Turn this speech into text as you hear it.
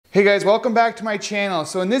Hey guys, welcome back to my channel.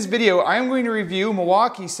 So in this video, I'm going to review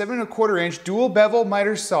Milwaukee 7¼ inch dual bevel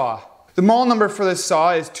miter saw. The model number for this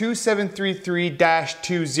saw is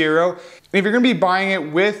 2733-20. If you're going to be buying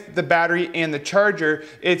it with the battery and the charger,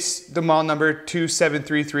 it's the model number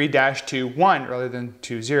 2733-21 rather than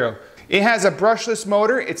 20. It has a brushless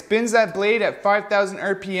motor, it spins that blade at 5,000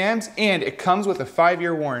 RPMs, and it comes with a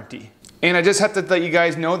 5-year warranty. And I just have to let you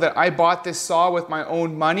guys know that I bought this saw with my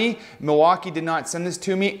own money. Milwaukee did not send this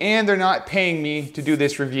to me, and they're not paying me to do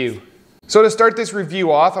this review. So to start this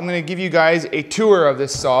review off, I'm going to give you guys a tour of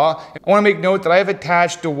this saw. I want to make note that I have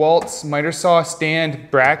attached Dewalt's Mitre Saw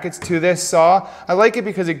stand brackets to this saw. I like it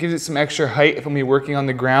because it gives it some extra height if I'm going to be working on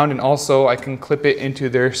the ground, and also I can clip it into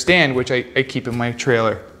their stand, which I keep in my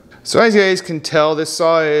trailer. So as you guys can tell, this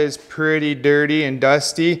saw is pretty dirty and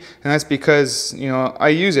dusty, and that's because, you know, I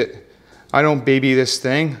use it. I don't baby this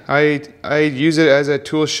thing. I use it as a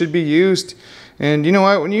tool should be used. And you know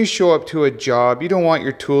what, when you show up to a job, you don't want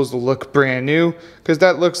your tools to look brand new, because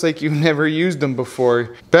that looks like you've never used them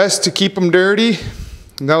before. Best to keep them dirty,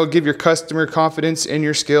 and that will give your customer confidence in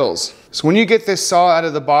your skills. So when you get this saw out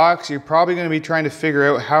of the box, you're probably going to be trying to figure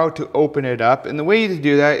out how to open it up. And the way to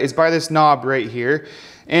do that is by this knob right here.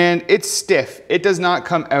 And it's stiff. It does not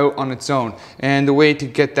come out on its own. And the way to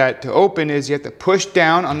get that to open is you have to push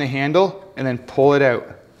down on the handle and then pull it out.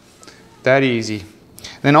 That easy.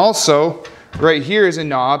 Then also, right here is a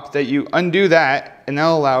knob that you undo that and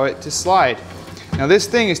that'll allow it to slide. Now this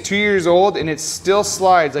thing is 2 years old and it still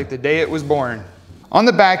slides like the day it was born. On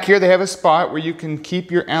the back here they have a spot where you can keep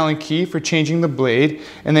your Allen key for changing the blade,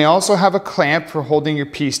 and they also have a clamp for holding your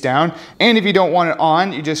piece down. And if you don't want it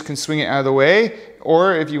on, you just can swing it out of the way,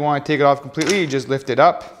 or if you want to take it off completely, you just lift it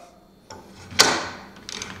up.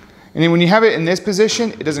 And then when you have it in this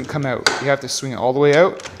position, it doesn't come out. You have to swing it all the way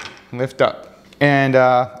out and lift up. And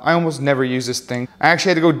I almost never use this thing. I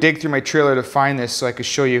actually had to go dig through my trailer to find this so I could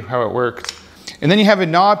show you how it worked. And then you have a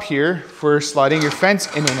knob here for sliding your fence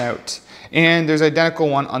in and out. And there's an identical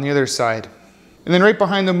one on the other side. And then right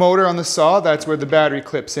behind the motor on the saw, that's where the battery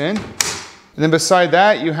clips in. And then beside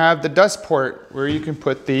that, you have the dust port where you can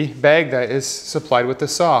put the bag that is supplied with the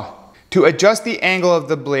saw. To adjust the angle of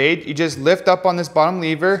the blade, you just lift up on this bottom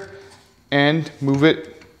lever and move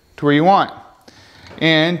it to where you want.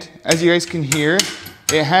 And as you guys can hear,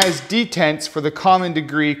 it has detents for the common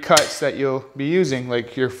degree cuts that you'll be using,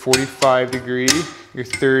 like your 45 degree, your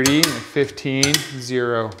 30, and 15,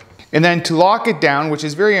 0. And then to lock it down, which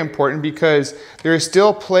is very important because there is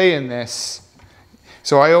still play in this.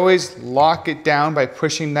 So I always lock it down by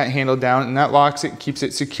pushing that handle down, and that locks it and keeps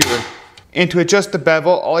it secure. And to adjust the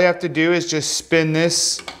bevel, all you have to do is just spin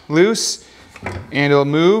this loose and it'll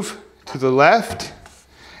move to the left.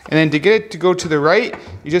 And then to get it to go to the right,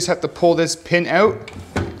 you just have to pull this pin out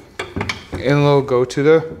and it'll go to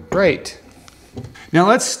the right. Now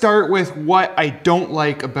let's start with what I don't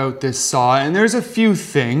like about this saw, and there's a few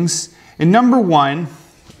things. And number one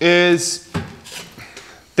is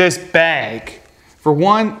this bag. For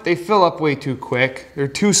one, they fill up way too quick. They're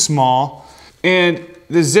too small, and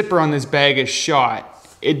the zipper on this bag is shot.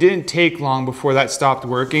 It didn't take long before that stopped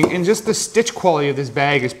working, and just the stitch quality of this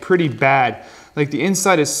bag is pretty bad. Like the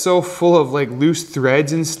inside is so full of like loose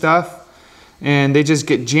threads and stuff, and they just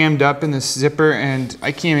get jammed up in this zipper, and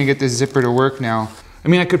I can't even get this zipper to work now. I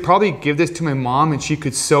mean, I could probably give this to my mom and she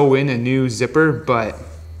could sew in a new zipper, but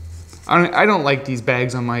I don't like these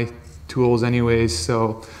bags on my tools anyways,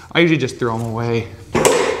 so I usually just throw them away.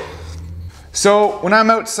 So when I'm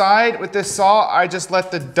outside with this saw, I just let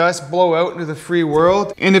the dust blow out into the free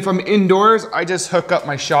world. And if I'm indoors, I just hook up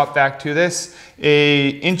my shop vac to this.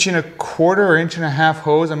 A 1.25 inch or 1.5 inch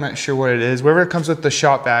hose, I'm not sure what it is. Wherever it comes with the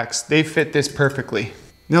shop vacs, they fit this perfectly.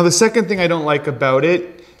 Now the second thing I don't like about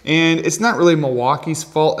it, and it's not really Milwaukee's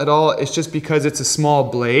fault at all, it's just because it's a small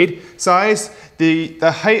blade size. The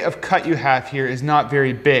height of cut you have here is not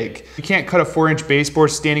very big. You can't cut a 4-inch baseboard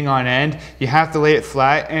standing on end. You have to lay it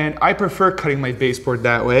flat, and I prefer cutting my baseboard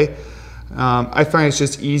that way. I find it's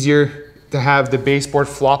just easier to have the baseboard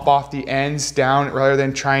flop off the ends down rather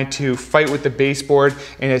than trying to fight with the baseboard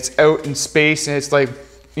and it's out in space and it's like,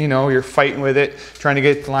 you know, you're fighting with it, trying to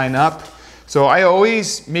get it to line up. So I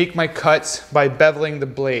always make my cuts by beveling the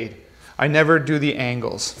blade. I never do the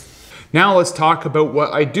angles. Now let's talk about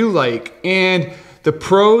what I do like, and the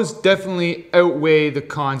pros definitely outweigh the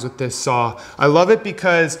cons with this saw. I love it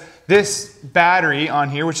because this battery on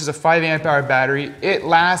here, which is a 5 amp hour battery, it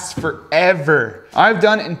lasts forever. I've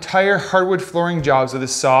done entire hardwood flooring jobs with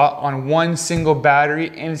this saw on one single battery,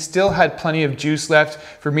 and it still had plenty of juice left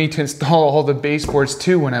for me to install all the baseboards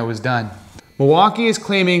too when I was done. Milwaukee is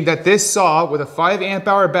claiming that this saw with a 5 amp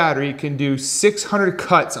hour battery can do 600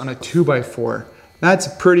 cuts on a 2x4. That's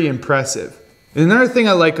pretty impressive. And another thing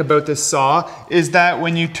I like about this saw is that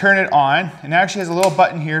when you turn it on, it actually has a little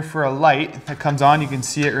button here for a light that comes on. You can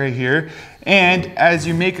see it right here. And as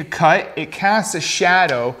you make a cut, it casts a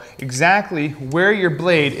shadow exactly where your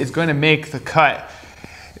blade is going to make the cut.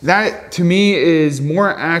 That to me is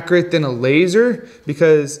more accurate than a laser,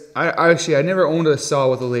 because I never owned a saw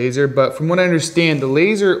with a laser, but from what I understand, the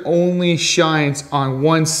laser only shines on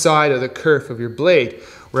one side of the kerf of your blade.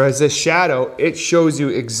 Whereas this shadow, it shows you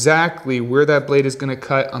exactly where that blade is going to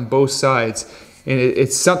cut on both sides. And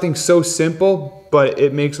it's something so simple, but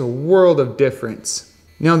it makes a world of difference.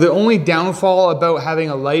 Now, the only downfall about having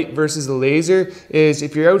a light versus a laser is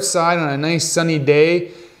if you're outside on a nice sunny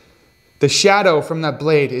day, the shadow from that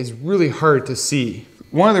blade is really hard to see.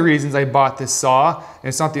 One of the reasons I bought this saw, and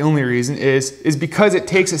it's not the only reason, is because it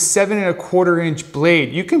takes a 7¼ inch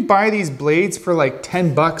blade. You can buy these blades for like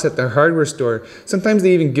 10 bucks at the hardware store. Sometimes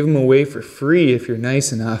they even give them away for free if you're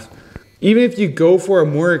nice enough. Even if you go for a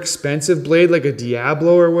more expensive blade like a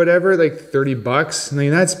Diablo or whatever, like 30 bucks, I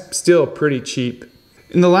mean, that's still pretty cheap.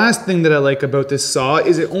 And the last thing that I like about this saw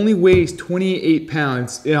is it only weighs 28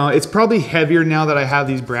 pounds. You know, it's probably heavier now that I have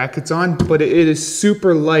these brackets on, but it is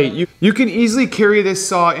super light. You can easily carry this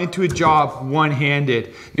saw into a job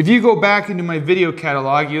one-handed. If you go back into my video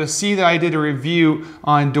catalog, you'll see that I did a review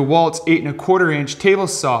on Dewalt's 8¼ inch table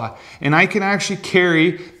saw. And I can actually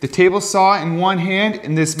carry the table saw in one hand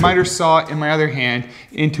and this miter saw in my other hand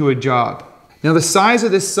into a job. Now the size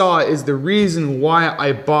of this saw is the reason why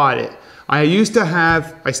I bought it. I used to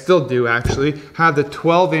have, I still do actually, have the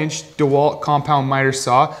 12-inch Dewalt compound miter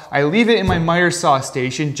saw. I leave it in my miter saw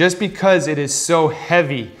station just because it is so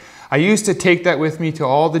heavy. I used to take that with me to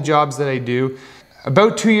all the jobs that I do.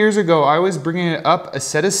 About 2 years ago, I was bringing it up a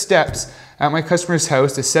set of steps at my customer's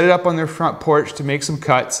house to set it up on their front porch to make some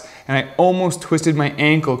cuts, and I almost twisted my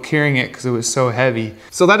ankle carrying it because it was so heavy.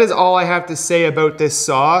 So that is all I have to say about this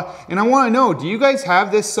saw, and I want to know, do you guys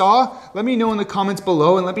have this saw? Let me know in the comments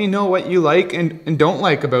below and let me know what you like and don't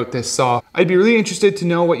like about this saw. I'd be really interested to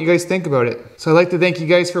know what you guys think about it. So I'd like to thank you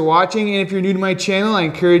guys for watching, and if you're new to my channel, I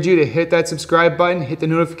encourage you to hit that subscribe button, hit the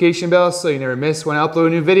notification bell so you never miss when I upload a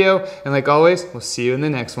new video, and like always, we'll see you in the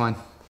next one.